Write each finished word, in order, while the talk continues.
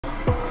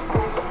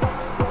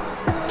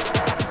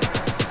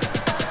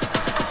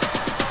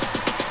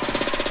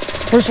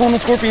First one on the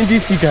Scorpion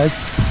DC, guys.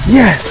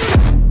 Yes!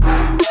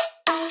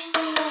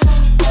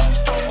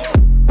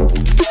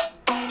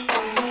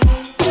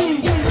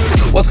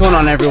 What's going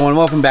on, everyone?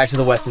 Welcome back to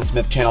the Westin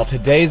Smith channel.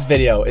 Today's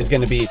video is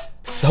going to be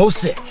so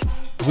sick.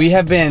 We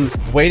have been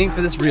waiting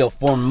for this reel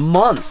for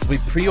months. We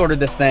pre-ordered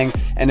this thing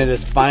and it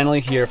is finally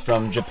here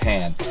from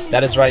Japan.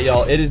 That is right,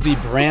 y'all. It is the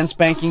brand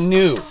spanking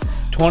new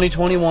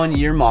 2021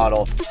 year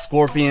model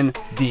Scorpion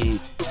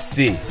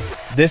DC.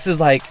 This is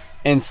like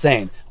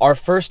insane. Our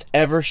first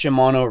ever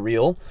Shimano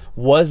reel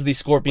was the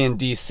Scorpion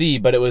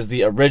DC, but it was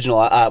the original,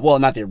 well,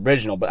 not the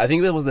original, but I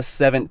think it was the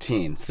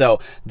 17. So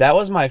that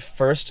was my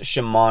first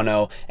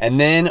Shimano, and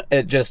then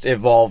it just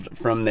evolved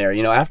from there.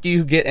 You know, after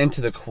you get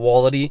into the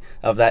quality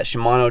of that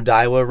Shimano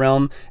Daiwa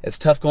realm, it's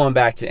tough going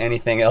back to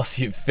anything else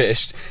you've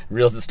fished.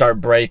 Reels that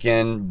start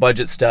breaking,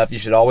 budget stuff, you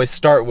should always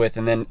start with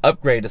and then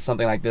upgrade to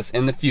something like this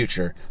in the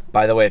future.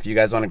 By the way, if you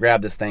guys want to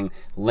grab this thing,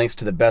 links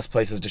to the best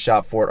places to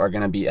shop for it are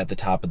going to be at the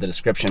top of the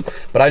description.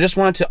 But I just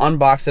wanted to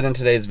unbox it in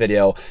today's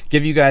video,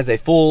 give you guys a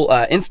full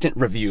instant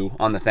review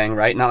on the thing,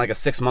 right? Not like a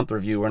 6-month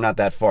review, we're not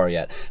that far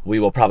yet. We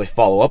will probably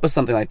follow up with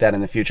something like that in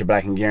the future, but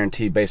I can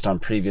guarantee based on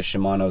previous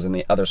Shimanos and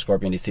the other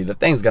Scorpion DC, the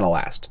thing's going to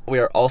last. We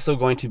are also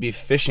going to be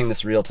fishing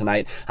this reel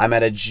tonight. I'm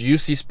at a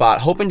juicy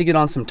spot, hoping to get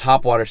on some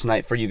top water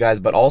tonight for you guys,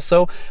 but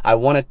also I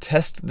want to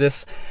test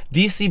this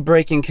DC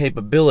breaking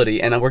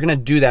capability, and we're going to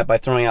do that by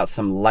throwing out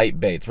some light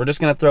baits. We're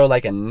just going to throw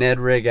like a Ned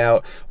rig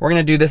out. We're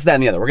going to do this, that,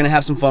 and the other. We're going to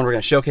have some fun. We're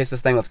going to showcase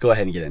this thing. Let's go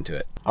ahead and get into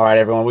it. All right,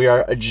 everyone, we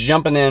are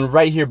jumping in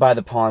right here by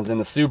the ponds in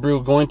the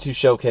Subaru, going to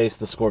showcase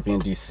the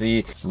Scorpion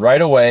DC. Right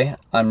away,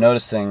 I'm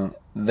noticing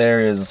there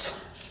is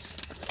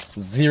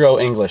zero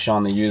English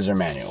on the user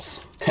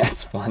manuals.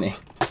 That's funny.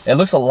 It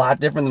looks a lot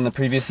different than the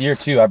previous year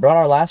too. I brought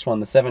our last one,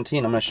 the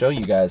 17. I'm gonna show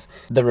you guys.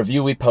 The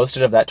review we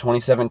posted of that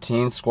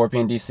 2017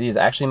 Scorpion DC is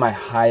actually my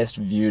highest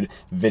viewed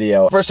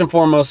video. First and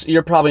foremost,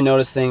 you're probably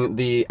noticing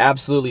the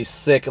absolutely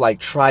sick like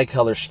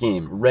tricolor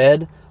scheme.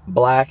 Red,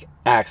 black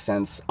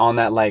accents on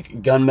that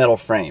like gunmetal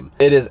frame.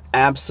 It is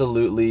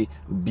absolutely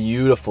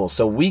beautiful.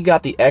 So we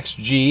got the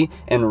XG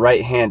in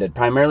right-handed,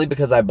 primarily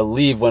because I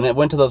believe when it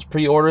went to those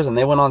pre-orders and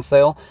they went on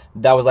sale,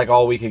 that was like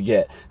all we could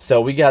get. So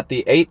we got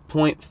the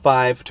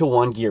 8.5 to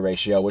 1 gear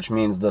ratio, which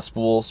means the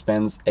spool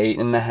spins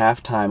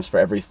 8.5 times for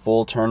every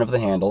full turn of the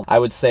handle. I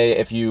would say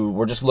if you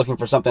were just looking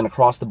for something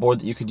across the board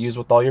that you could use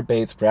with all your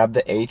baits, grab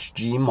the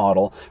HG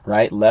model,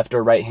 right? Left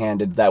or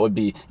right-handed, that would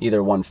be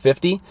either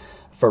 150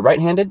 for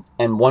right-handed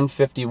and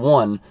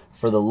 151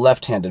 for the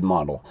left-handed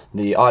model.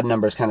 The odd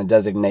numbers kind of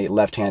designate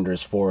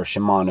left-handers for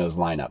Shimano's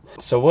lineup.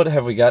 So what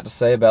have we got to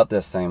say about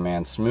this thing,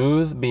 man?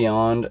 Smooth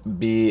beyond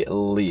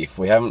belief.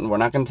 We're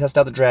not going to test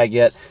out the drag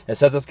yet. It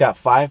says it's got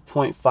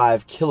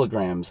 5.5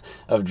 kilograms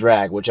of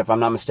drag, which if I'm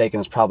not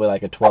mistaken is probably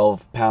like a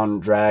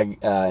 12-pound drag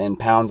in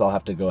pounds. I'll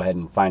have to go ahead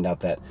and find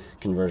out that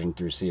conversion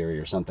through Siri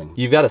or something.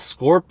 You've got a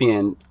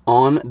Scorpion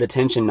on the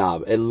tension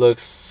knob. It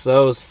looks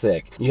so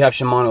sick. You have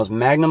Shimano's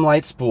Magnum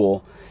Light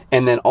spool,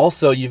 and then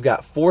also you've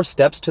got 4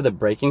 steps to the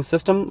braking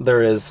system.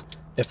 There is,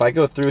 if I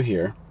go through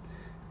here,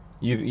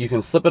 you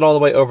can slip it all the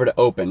way over to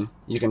open.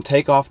 You can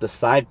take off the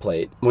side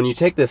plate. When you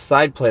take this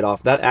side plate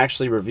off, that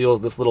actually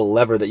reveals this little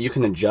lever that you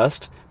can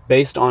adjust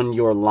based on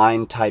your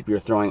line type you're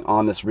throwing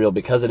on this reel,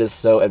 because it is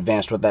so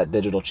advanced with that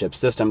digital chip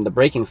system, the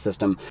braking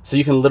system. So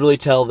you can literally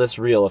tell this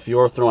reel if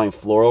you're throwing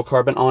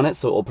fluorocarbon on it,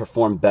 so it will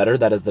perform better.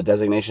 That is the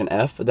designation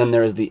F. Then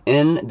there is the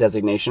N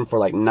designation for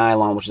like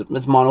nylon, which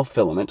is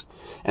monofilament.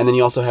 And then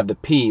you also have the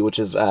P, which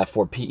is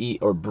for PE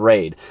or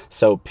braid.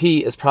 So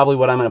P is probably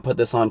what I'm going to put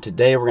this on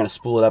today. We're going to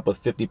spool it up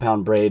with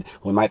 50-pound braid.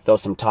 We might throw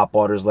some top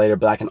waters later,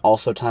 but I can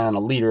also tie on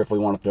a leader if we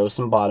want to throw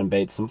some bottom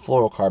baits, some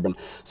fluorocarbon.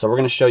 So we're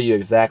going to show you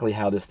exactly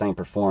how this thing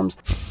performs.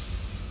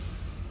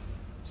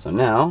 So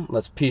now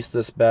let's piece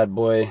this bad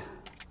boy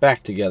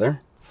back together,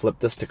 flip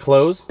this to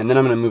close, and then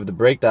I'm going to move the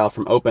brake dial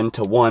from open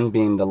to 1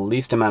 being the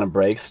least amount of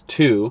brakes,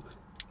 2,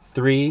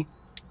 3,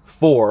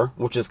 4,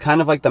 which is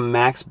kind of like the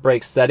max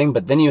brake setting,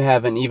 but then you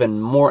have an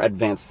even more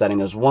advanced setting.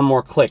 There's one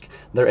more click.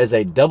 There is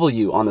a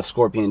W on the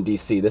Scorpion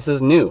DC. This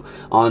is new.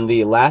 On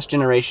the last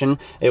generation,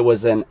 it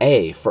was an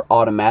A for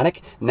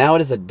automatic. Now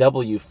it is a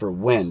W for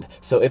wind.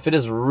 So if it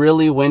is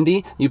really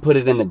windy, you put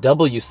it in the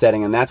W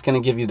setting, and that's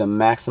going to give you the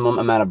maximum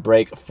amount of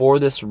brake for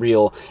this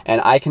reel,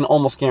 and I can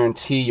almost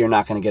guarantee you're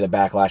not going to get a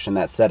backlash in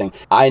that setting.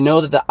 I know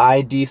that the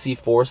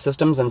IDC4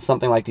 systems and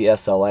something like the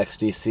SLX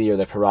DC or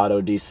the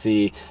Corrado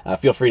DC,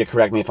 feel free to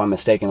correct me if I'm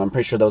mistaken, I'm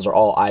pretty sure those are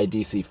all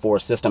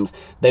IDC4 systems.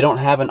 They don't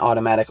have an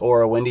automatic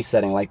or a windy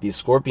setting like these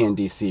Scorpion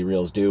DC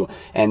reels do,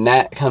 and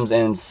that comes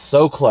in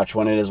so clutch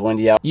when it is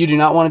windy out. You do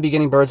not want to be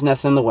getting bird's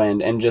nests in the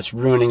wind and just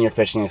ruining your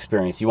fishing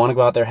experience. You want to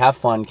go out there, have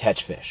fun,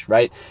 catch fish,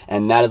 right?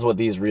 And that is what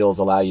these reels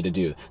allow you to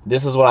do.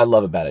 This is what I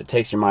love about it. It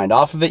takes your mind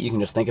off of it. You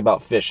can just think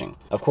about fishing.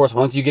 Of course,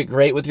 once you get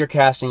great with your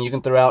casting, you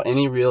can throw out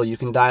any reel, you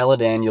can dial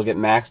it in, you'll get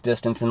max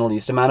distance and the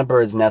least amount of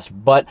bird's nests,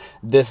 but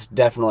this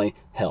definitely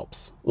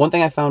helps. One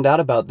thing I found out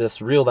about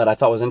this reel that I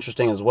thought was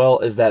interesting as well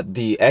is that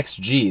the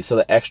XG, so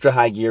the extra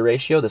high gear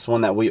ratio, this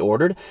one that we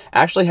ordered,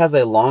 actually has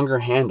a longer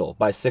handle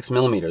by 6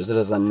 millimeters. It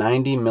is a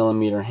 90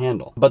 millimeter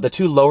handle. But the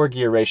two lower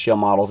gear ratio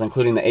models,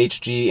 including the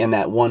HG and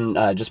that one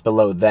just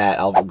below that,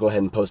 I'll go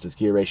ahead and post its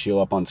gear ratio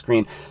up on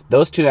screen,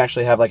 those two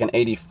actually have like an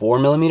 84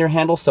 millimeter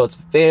handle, so it's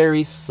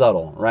very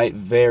subtle, right?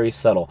 Very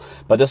subtle.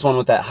 But this one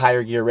with that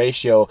higher gear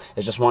ratio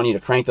is just wanting you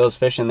to crank those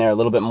fish in there a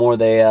little bit more.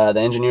 They, the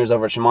engineers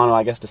over at Shimano,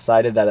 I guess,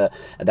 decided that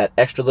that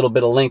extra little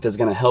bit of length is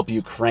going to help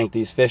you crank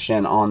these fish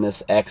in on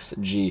this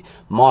XG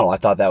model. I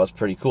thought that was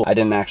pretty cool. I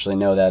didn't actually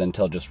know that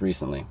until just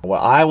recently. What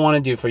I want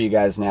to do for you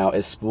guys now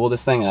is spool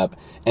this thing up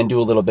and do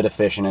a little bit of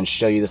fishing and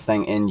show you this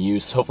thing in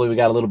use. Hopefully we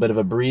got a little bit of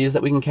a breeze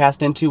that we can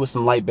cast into with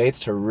some light baits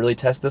to really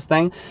test this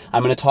thing.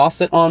 I'm going to toss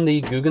it on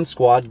the Guggen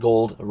Squad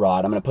Gold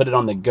rod. I'm going to put it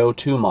on the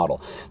Go-To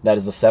model. That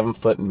is a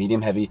 7-foot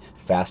medium heavy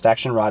fast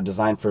action rod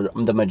designed for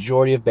the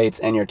majority of baits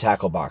in your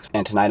tackle box.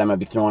 And tonight I'm going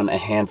to be throwing a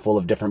handful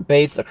of different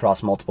baits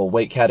across multiple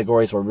weight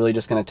categories. We're really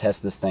just going to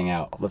test this thing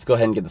out. Let's go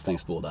ahead and get this thing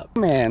spooled up.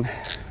 Man,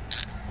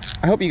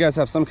 I hope you guys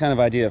have some kind of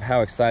idea of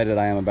how excited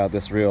I am about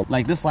this reel.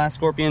 Like this last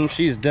Scorpion,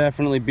 she's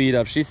definitely beat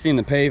up. She's seen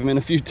the pavement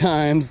a few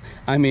times.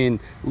 I mean,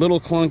 little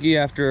clunky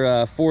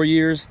after 4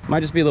 years.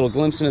 Might just be a little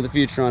glimpse into the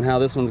future on how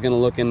this one's gonna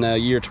look in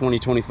year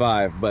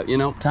 2025. But you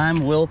know,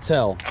 time will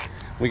tell.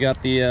 We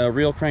got the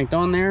reel cranked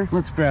on there.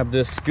 Let's grab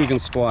this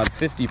Guggen Squad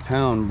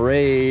 50-pound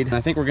braid. And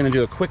I think we're gonna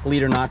do a quick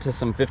leader knot to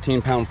some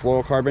 15-pound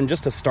fluorocarbon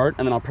just to start,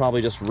 and then I'll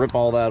probably just rip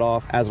all that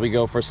off as we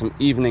go for some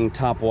evening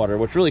top water,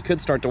 which really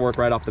could start to work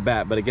right off the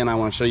bat. But again, I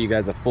wanna show you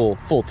guys a full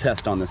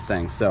test on this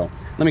thing. So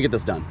let me get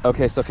this done.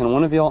 Okay, so can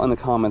one of y'all in the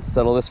comments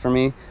settle this for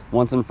me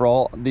once and for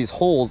all? These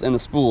holes in the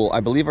spool, I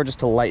believe, are just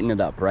to lighten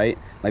it up, right?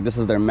 Like this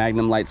is their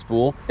Magnum light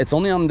spool. It's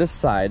only on this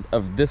side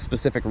of this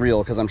specific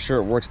reel because I'm sure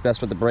it works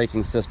best with the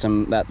braking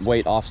system, that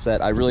weight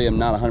offset. I really am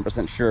not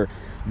 100% sure,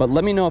 but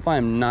let me know if I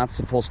am not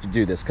supposed to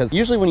do this, because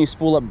usually when you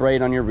spool up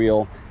braid on your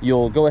reel,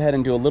 you'll go ahead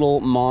and do a little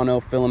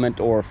monofilament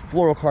or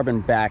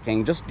fluorocarbon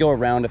backing. Just go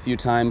around a few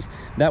times.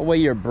 That way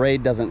your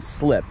braid doesn't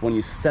slip. When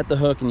you set the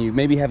hook and you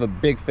maybe have a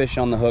big fish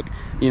on the hook,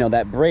 you know,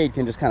 that braid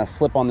can just kind of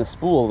slip on the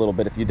spool a little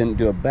bit if you didn't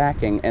do a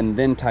backing and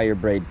then tie your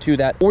braid to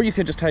that. Or you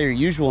could just tie your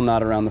usual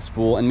knot around the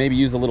spool and maybe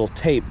use a little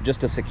tape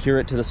just to secure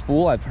it to the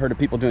spool. I've heard of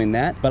people doing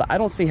that, but I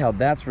don't see how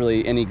that's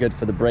really any good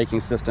for the braking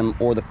system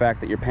or the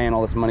fact that you're paying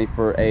all this money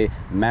for a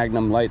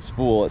Magnum light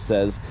spool, it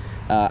says.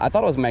 I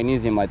thought it was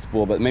magnesium light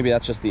spool, but maybe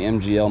that's just the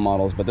MGL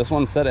models, but this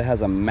one said it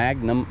has a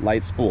Magnum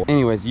light spool.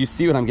 Anyways, you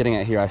see what I'm getting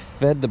at here. I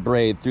fed the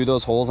braid through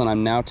those holes and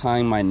I'm now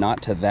tying my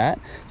knot to that,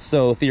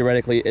 so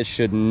theoretically it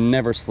should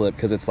never slip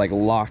because it's like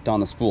locked on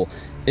the spool.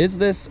 Is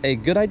this a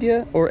good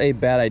idea or a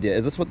bad idea?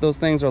 Is this what those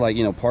things are like,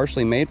 you know,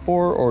 partially made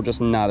for, or just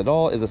not at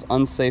all? Is this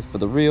unsafe for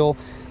the reel?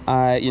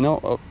 You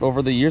know,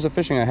 over the years of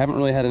fishing, I haven't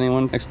really had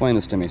anyone explain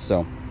this to me,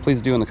 so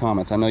please do in the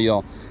comments. I know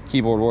y'all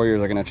keyboard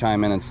warriors are going to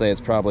chime in and say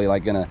it's probably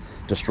like going to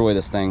destroy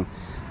this thing,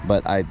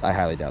 but I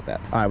highly doubt that.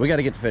 All right, we got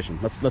to get to fishing.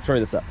 Let's hurry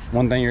this up.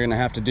 One thing you're going to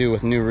have to do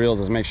with new reels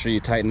is make sure you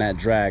tighten that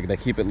drag. They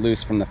keep it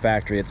loose from the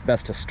factory. It's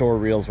best to store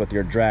reels with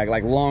your drag,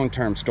 like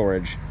long-term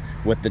storage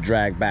with the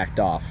drag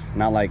backed off,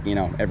 not like, you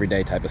know,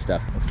 everyday type of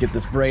stuff. Let's get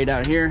this braid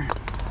out here.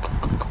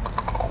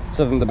 This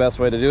isn't the best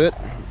way to do it.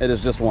 It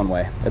is just one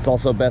way. It's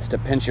also best to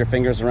pinch your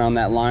fingers around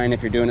that line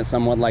if you're doing it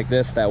somewhat like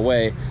this. That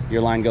way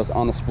your line goes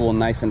on the spool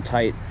nice and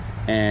tight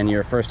and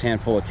your first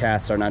handful of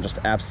casts are not just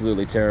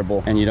absolutely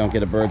terrible and you don't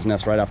get a bird's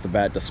nest right off the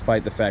bat,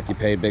 despite the fact you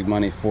paid big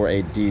money for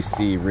a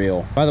DC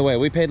reel. By the way,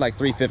 we paid like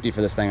 $350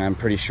 for this thing, I'm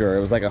pretty sure. It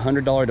was like a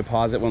 $100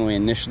 deposit when we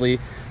initially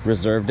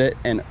reserved it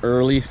in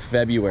early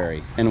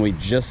February, and we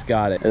just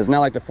got it. It's not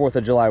like the 4th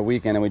of July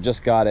weekend and we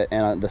just got it,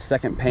 and the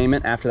second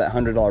payment after that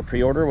 $100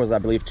 pre-order was, I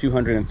believe,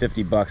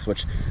 $250,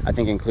 which I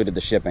think included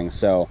the shipping.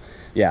 So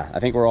yeah, I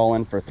think we're all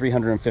in for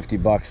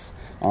 $350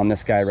 on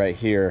this guy right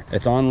here.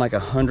 It's on like a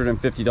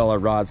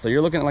 $150 rod, so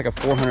you're looking at like a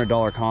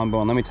 $400 combo,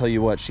 and let me tell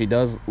you what, she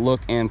does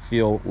look and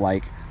feel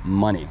like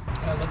money.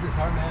 I love your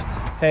car,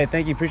 man. Hey,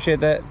 thank you,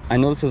 appreciate that. I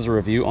know this is a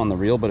review on the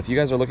reel, but if you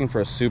guys are looking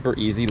for a super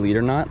easy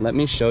leader knot, let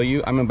me show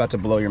you. I'm about to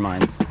blow your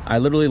minds. I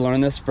literally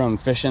learned this from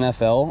Fishin'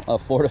 FL, a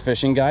Florida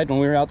fishing guide. When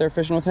we were out there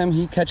fishing with him,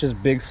 he catches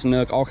big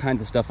snook, all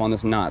kinds of stuff on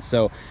this knot.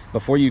 So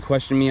before you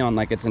question me on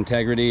like its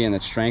integrity and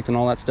its strength and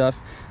all that stuff,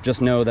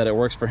 just know that it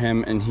works for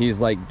him, and he's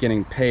like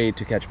getting paid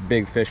to catch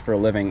big fish for a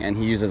living, and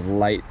he uses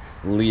light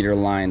leader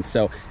lines.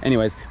 So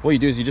anyways, what you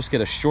do is you just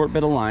get a short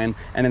bit of line,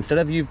 and instead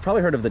of, you've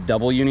probably heard of the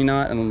double uni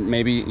knot, and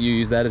maybe you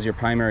use that as your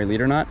primary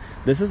leader knot.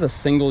 This is a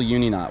single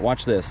uni knot.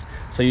 Watch this.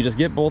 So you just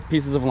get both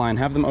pieces of line,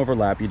 have them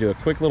overlap, you do a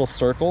quick little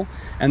circle,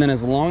 and then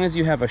as long as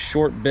you have a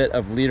short bit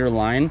of leader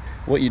line,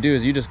 what you do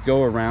is you just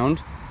go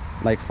around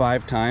like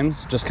 5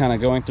 times, just kind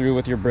of going through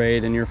with your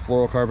braid and your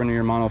fluorocarbon or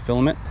your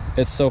monofilament.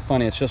 It's so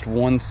funny. It's just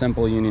one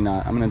simple uni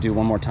knot. I'm gonna do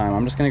one more time.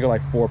 I'm just gonna go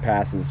like 4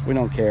 passes. We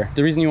don't care.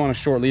 The reason you want a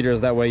short leader is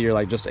that way you're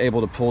like just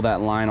able to pull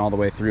that line all the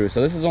way through.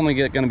 So this is only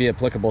gonna be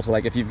applicable to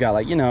like if you've got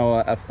like, you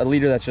know, a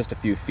leader that's just a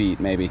few feet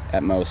maybe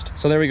at most.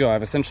 So there we go.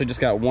 I've essentially just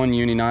got one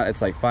uni knot.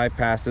 It's like 5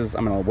 passes.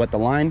 I'm gonna wet the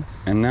line,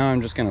 and now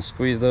I'm just gonna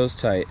squeeze those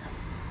tight.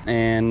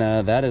 And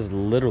that is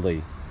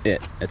literally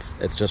it.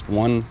 It's just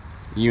one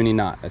uni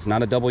knot. It's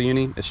not a double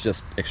uni. It's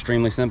just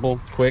extremely simple,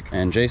 quick.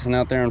 And Jason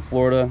out there in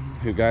Florida,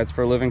 who guides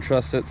for a living,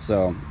 trusts it,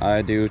 so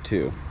I do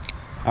too.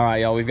 All right,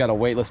 y'all, we've got a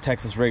weightless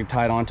Texas rig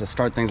tied on to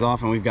start things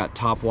off, and we've got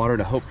top water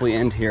to hopefully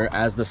end here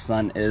as the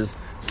sun is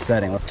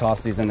setting. Let's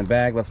toss these in the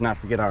bag. Let's not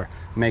forget our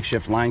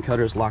makeshift line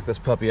cutters. Lock this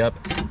puppy up,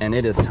 and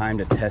it is time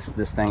to test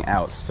this thing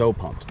out. So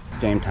pumped.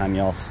 Game time,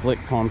 y'all.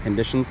 Slick, calm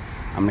conditions.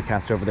 I'm gonna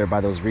cast over there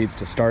by those reeds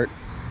to start.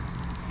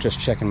 Just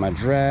checking my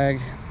drag,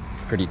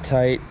 pretty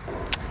tight.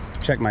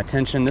 Check my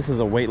tension. This is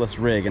a weightless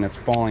rig and it's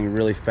falling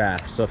really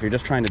fast. So if you're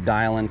just trying to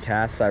dial in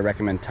casts, I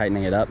recommend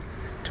tightening it up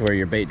to where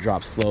your bait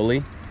drops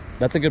slowly.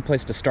 That's a good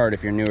place to start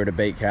if you're newer to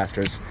bait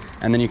casters.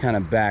 And then you kind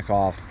of back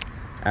off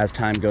as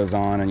time goes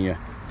on and you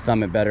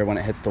thumb it better when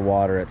it hits the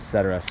water,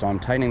 etc. So I'm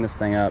tightening this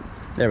thing up.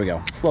 There we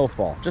go. Slow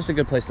fall. Just a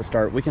good place to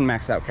start. We can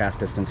max out cast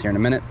distance here in a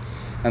minute.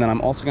 And then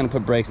I'm also going to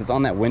put brakes. It's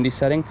on that windy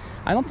setting.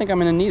 I don't think I'm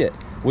going to need it.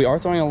 We are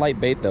throwing a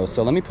light bait though,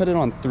 so let me put it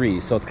on 3.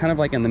 So it's kind of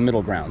like in the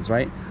middle grounds,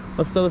 right?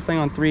 Let's throw this thing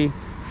on 3.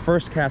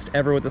 First cast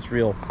ever with this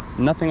reel.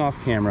 Nothing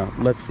off camera.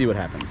 Let's see what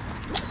happens.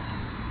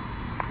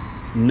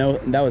 No,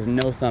 that was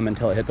no thumb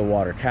until it hit the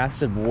water.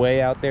 Casted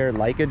way out there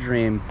like a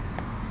dream.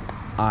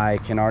 I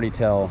can already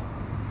tell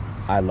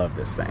I love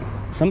this thing.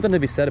 Something to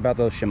be said about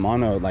those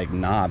Shimano like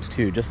knobs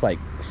too, just like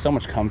so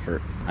much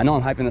comfort. I know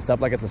I'm hyping this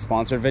up like it's a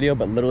sponsored video,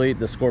 but literally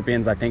the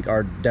Scorpions I think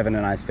are Devin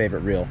and I's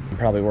favorite reel. I'm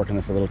probably working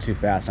this a little too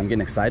fast. I'm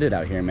getting excited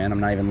out here, man. I'm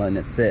not even letting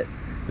it sit.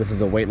 This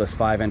is a weightless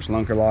 5-inch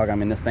lunker log. I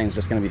mean, this thing's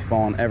just gonna be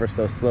falling ever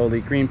so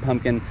slowly. Green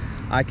pumpkin,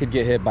 I could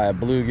get hit by a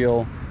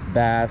bluegill,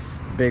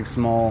 bass, big,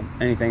 small,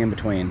 anything in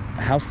between.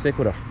 How sick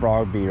would a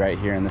frog be right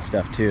here in this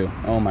stuff too?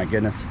 Oh my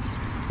goodness.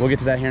 We'll get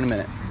to that here in a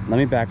minute. Let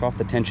me back off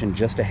the tension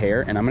just a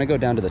hair, and I'm gonna go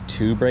down to the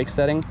 2 brake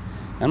setting.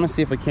 I'm gonna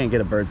see if we can't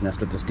get a bird's nest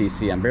with this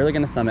DC. I'm barely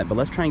gonna thumb it, but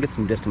let's try and get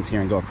some distance here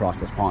and go across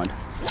this pond.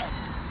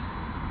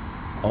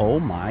 Oh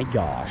my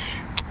gosh.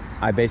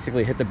 I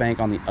basically hit the bank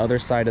on the other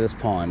side of this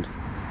pond.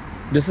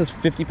 This is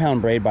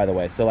 50-pound braid, by the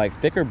way, so like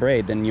thicker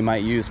braid than you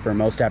might use for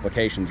most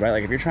applications, right?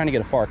 Like if you're trying to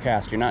get a far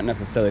cast, you're not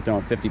necessarily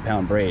throwing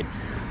 50-pound braid.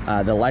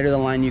 The lighter the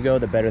line you go,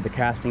 the better the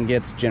casting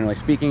gets, generally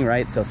speaking,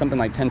 right? So something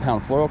like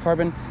 10-pound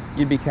fluorocarbon,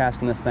 you'd be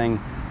casting this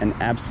thing an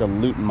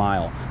absolute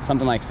mile.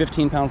 Something like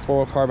 15-pound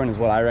fluorocarbon is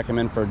what I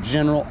recommend for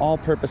general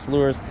all-purpose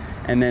lures.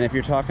 And then if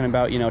you're talking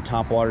about, you know,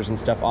 top waters and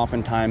stuff,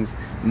 oftentimes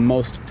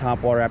most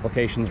top water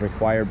applications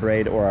require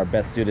braid or are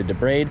best suited to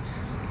braid.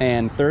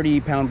 And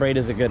 30-pound braid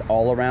is a good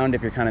all-around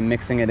if you're kind of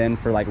mixing it in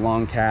for like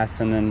long casts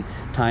and then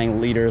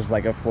tying leaders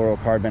like a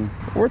fluorocarbon.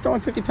 We're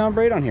throwing 50-pound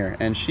braid on here,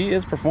 and she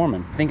is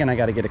performing. Thinking I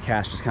got to get a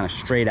cast just kind of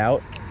straight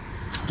out,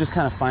 just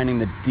kind of finding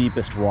the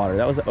deepest water.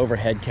 That was an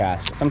overhead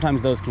cast.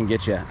 Sometimes those can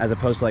get you, as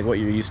opposed to like what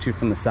you're used to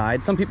from the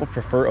side. Some people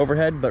prefer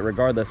overhead, but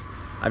regardless,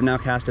 I've now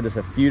casted this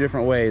a few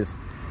different ways,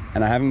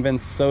 and I haven't been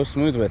so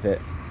smooth with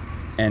it.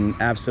 And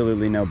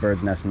absolutely no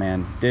bird's nest,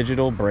 man.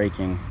 Digital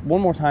braking. One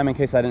more time in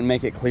case I didn't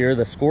make it clear,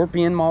 the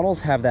Scorpion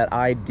models have that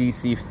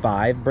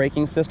IDC5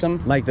 braking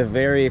system, like the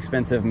very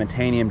expensive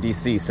Metanium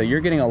DC. So you're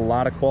getting a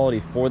lot of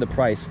quality for the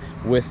price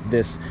with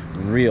this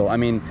reel. I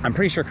mean, I'm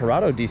pretty sure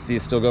Corrado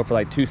DCs still go for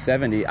like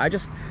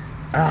 $270.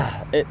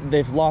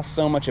 They've lost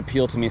so much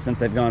appeal to me since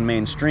they've gone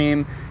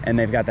mainstream and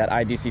they've got that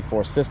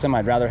IDC4 system.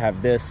 I'd rather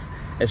have this.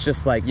 It's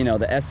just like, you know,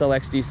 the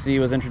SLX DC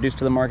was introduced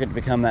to the market to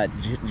become that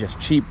just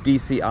cheap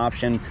DC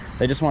option.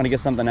 They just wanted to get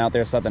something out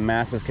there so that the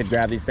masses could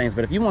grab these things.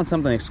 But if you want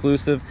something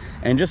exclusive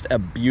and just a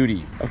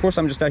beauty, of course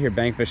I'm just out here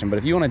bank fishing, but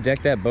if you want to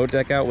deck that boat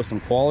deck out with some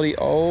quality,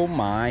 oh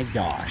my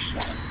gosh.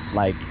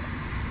 Like,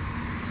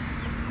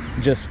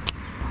 just,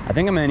 I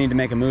think I'm gonna need to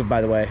make a move,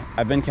 by the way.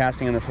 I've been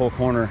casting in this whole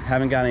corner,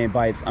 haven't got any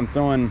bites. I'm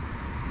throwing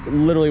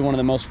literally one of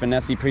the most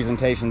finessey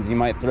presentations you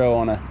might throw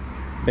on a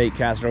bait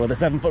caster with a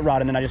 7-foot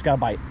rod, and then I just got a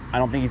bite. I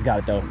don't think he's got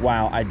it though.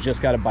 Wow, I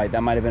just got a bite.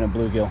 That might have been a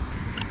bluegill.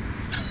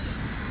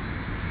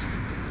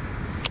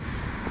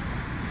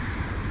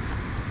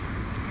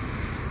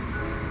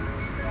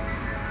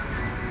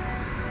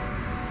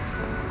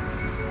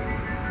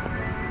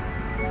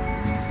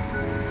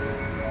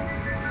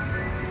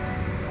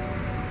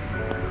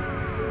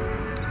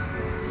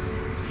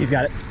 He's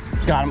got it.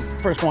 Got him.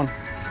 First one.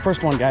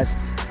 First one, guys.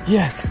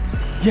 Yes.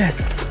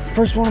 Yes.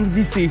 First one on the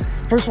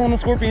DC. First one on the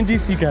Scorpion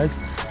DC,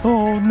 guys.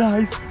 Oh,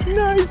 nice.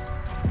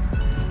 Nice.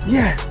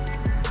 Yes.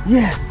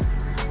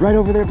 Yes. Right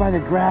over there by the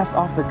grass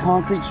off the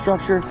concrete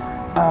structure.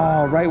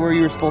 Oh, right where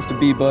you were supposed to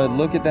be, bud.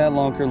 Look at that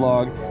lunker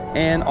log.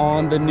 And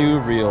on the new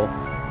reel.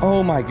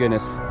 Oh my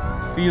goodness.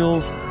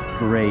 Feels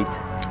great.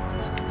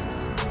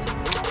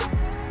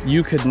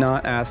 You could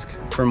not ask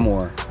for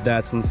more.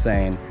 That's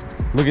insane.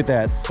 Look at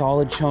that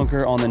solid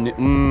chunker on the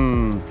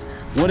new,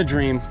 What a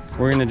dream.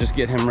 We're gonna just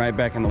get him right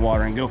back in the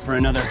water and go for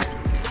another.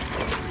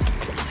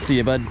 See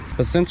ya, bud.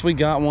 But since we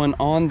got one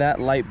on that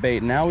light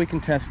bait, now we can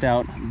test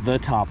out the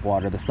top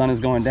water. The sun is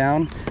going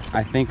down.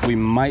 I think we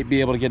might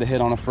be able to get a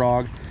hit on a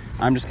frog.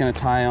 I'm just gonna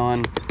tie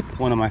on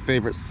one of my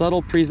favorite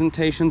subtle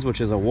presentations,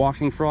 which is a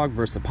walking frog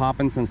versus a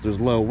poppin'. Since there's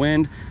low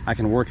wind, I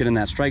can work it in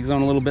that strike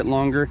zone a little bit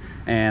longer,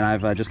 and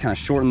I've just kind of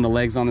shortened the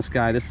legs on this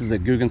guy. This is a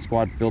Guggen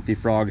Squad Filthy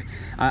Frog.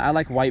 I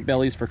like white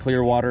bellies for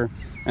clear water,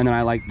 and then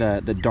I like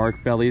the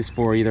dark bellies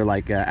for either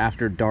like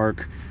after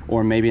dark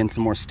or maybe in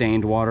some more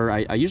stained water.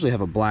 I usually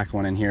have a black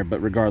one in here,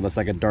 but regardless,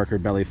 like a darker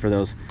belly for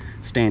those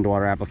stained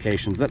water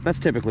applications. That's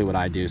typically what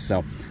I do. So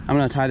I'm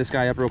gonna tie this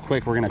guy up real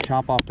quick. We're gonna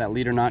chop off that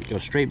leader knot, go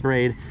straight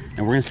braid,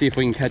 and we're gonna see if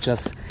we can catch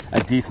us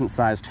a decent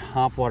sized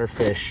topwater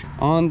fish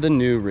on the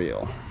new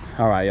reel.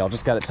 All right, y'all,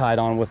 just got it tied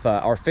on with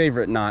our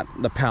favorite knot,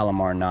 the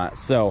Palomar knot.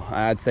 So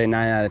I'd say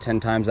 9 out of 10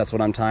 times that's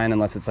what I'm tying,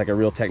 unless it's like a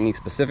real technique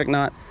specific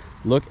knot.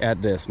 Look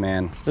at this,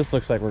 man. This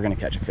looks like we're gonna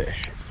catch a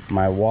fish.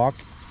 My walk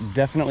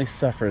definitely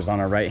suffers on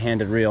a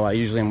right-handed reel. I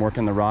usually am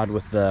working the rod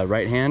with the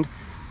right hand,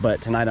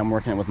 but tonight I'm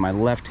working it with my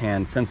left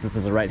hand since this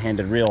is a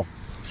right-handed reel.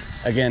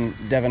 Again,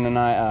 Devin and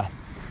I,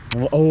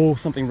 oh,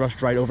 something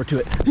rushed right over to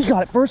it. He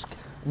got it first.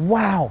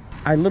 Wow.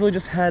 I literally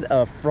just had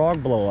a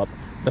frog blow up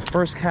the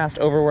first cast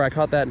over where I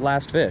caught that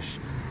last fish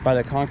by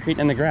the concrete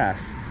and the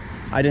grass.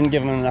 I didn't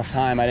give him enough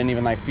time. I didn't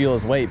even like feel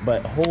his weight,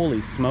 but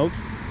holy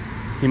smokes,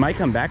 he might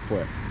come back for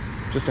it.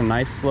 Just a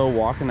nice slow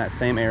walk in that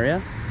same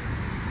area.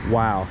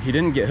 Wow, he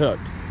didn't get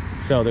hooked.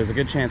 So there's a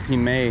good chance he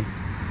may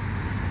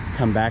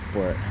come back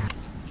for it.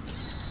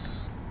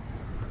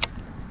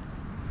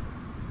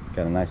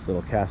 Got a nice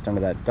little cast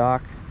under that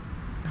dock.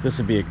 This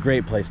would be a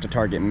great place to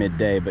target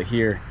midday, but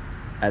here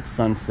at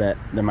sunset,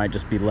 there might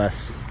just be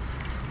less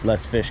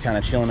fish kind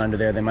of chilling under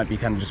there. They might be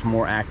kind of just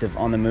more active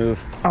on the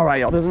move. All right,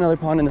 y'all, there's another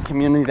pond in this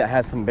community that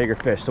has some bigger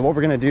fish. So what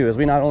we're gonna do is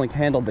we not only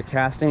handled the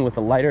casting with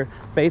the lighter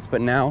baits,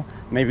 but now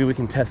maybe we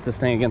can test this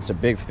thing against a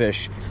big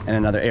fish in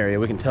another area.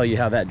 We can tell you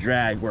how that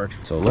drag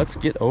works. So let's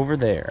get over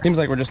there. Seems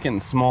like we're just getting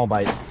small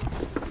bites.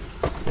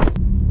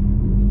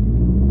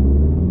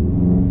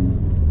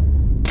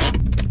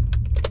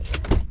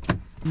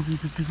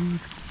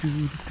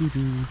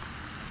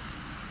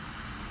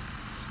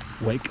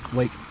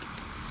 Wake.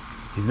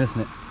 He's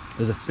missing it.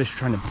 There's a fish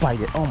trying to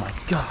bite it. Oh my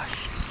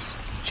gosh.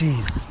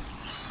 Jeez.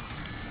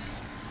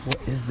 What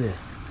is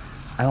this?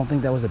 I don't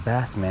think that was a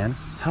bass, man.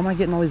 How am I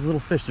getting all these little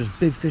fish? There's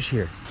big fish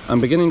here. I'm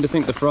beginning to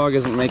think the frog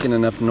isn't making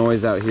enough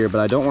noise out here, but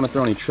I don't want to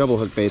throw any treble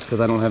hook baits because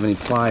I don't have any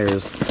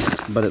pliers.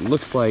 But it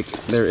looks like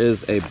there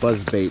is a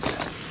buzz bait.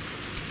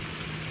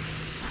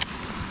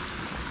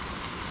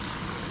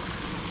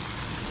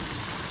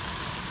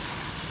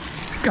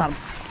 Got him.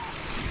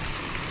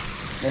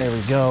 There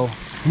we go.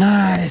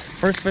 Nice.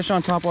 First fish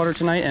on topwater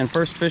tonight and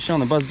first fish on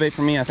the buzz bait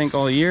for me, I think,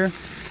 all year.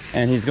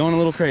 And he's going a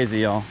little crazy,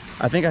 y'all.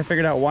 I think I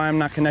figured out why I'm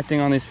not connecting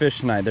on these fish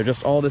tonight. They're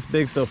just all this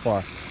big so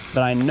far,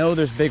 but I know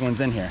there's big ones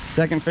in here.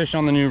 Second fish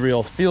on the new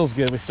reel. Feels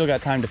good. We still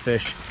got time to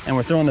fish, and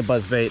we're throwing the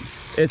buzz bait.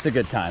 It's a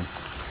good time.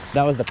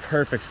 That was the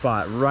perfect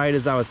spot, right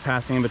as I was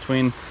passing in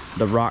between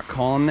the rock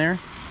column there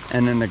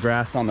and then the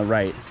grass on the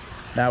right.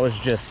 That was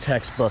just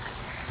textbook.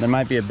 There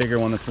might be a bigger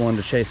one that's willing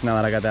to chase now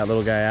that I got that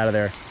little guy out of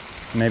there.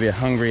 Maybe a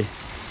hungry,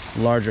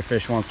 larger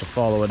fish wants to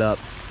follow it up.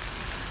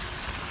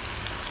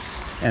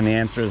 And the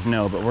answer is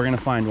no, but we're gonna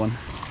find one.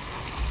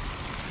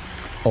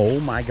 Oh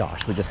my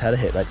gosh, we just had a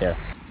hit right there.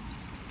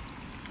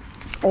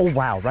 Oh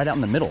wow, right out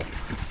in the middle.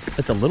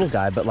 It's a little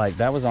guy, but like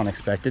that was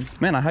unexpected.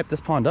 Man, I hyped this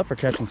pond up for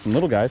catching some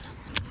little guys.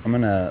 I'm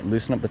gonna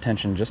loosen up the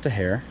tension just a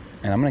hair,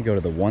 and I'm gonna go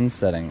to the 1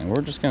 setting, and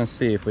we're just gonna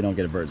see if we don't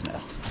get a bird's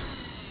nest.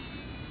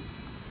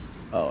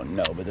 Oh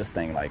no, but this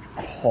thing like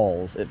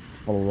hauls, it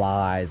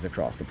flies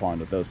across the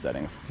pond with those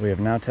settings. We have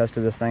now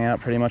tested this thing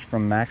out pretty much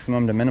from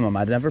maximum to minimum.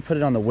 I'd never put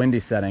it on the windy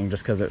setting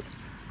just because it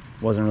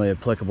wasn't really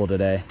applicable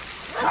today.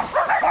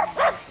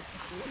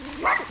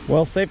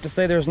 Well, safe to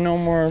say there's no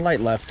more light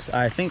left.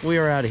 I think we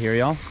are out of here,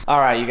 y'all. All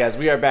right, you guys,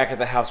 we are back at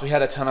the house. We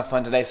had a ton of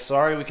fun today.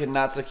 Sorry we could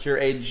not secure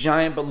a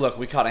giant, but look,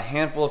 we caught a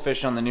handful of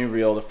fish on the new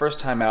reel the first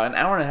time out, an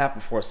hour and a half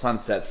before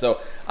sunset, so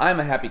I'm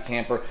a happy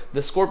camper.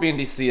 The Scorpion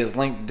DC is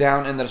linked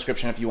down in the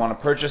description if you want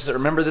to purchase it.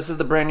 Remember, this is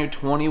the brand new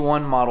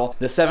 21 model.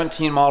 The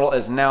 17 model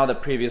is now the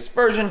previous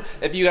version.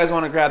 If you guys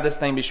want to grab this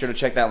thing, be sure to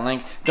check that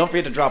link. Don't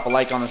forget to drop a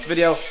like on this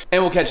video,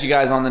 and we'll catch you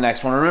guys on the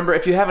next one. Remember,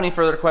 if you have any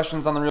further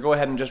questions on the reel, go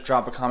ahead and just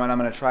drop a comment. I'm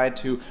going to try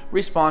to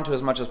respond to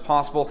as much as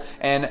possible,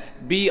 and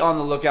be on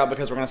the lookout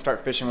because we're going to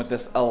start fishing with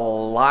this a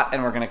lot,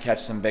 and we're going to catch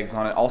some bigs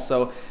on it.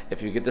 Also,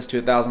 if you get this to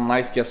 1,000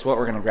 likes, guess what?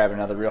 We're going to grab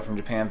another reel from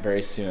Japan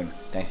very soon.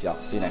 Thanks, y'all.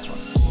 See you next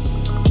one.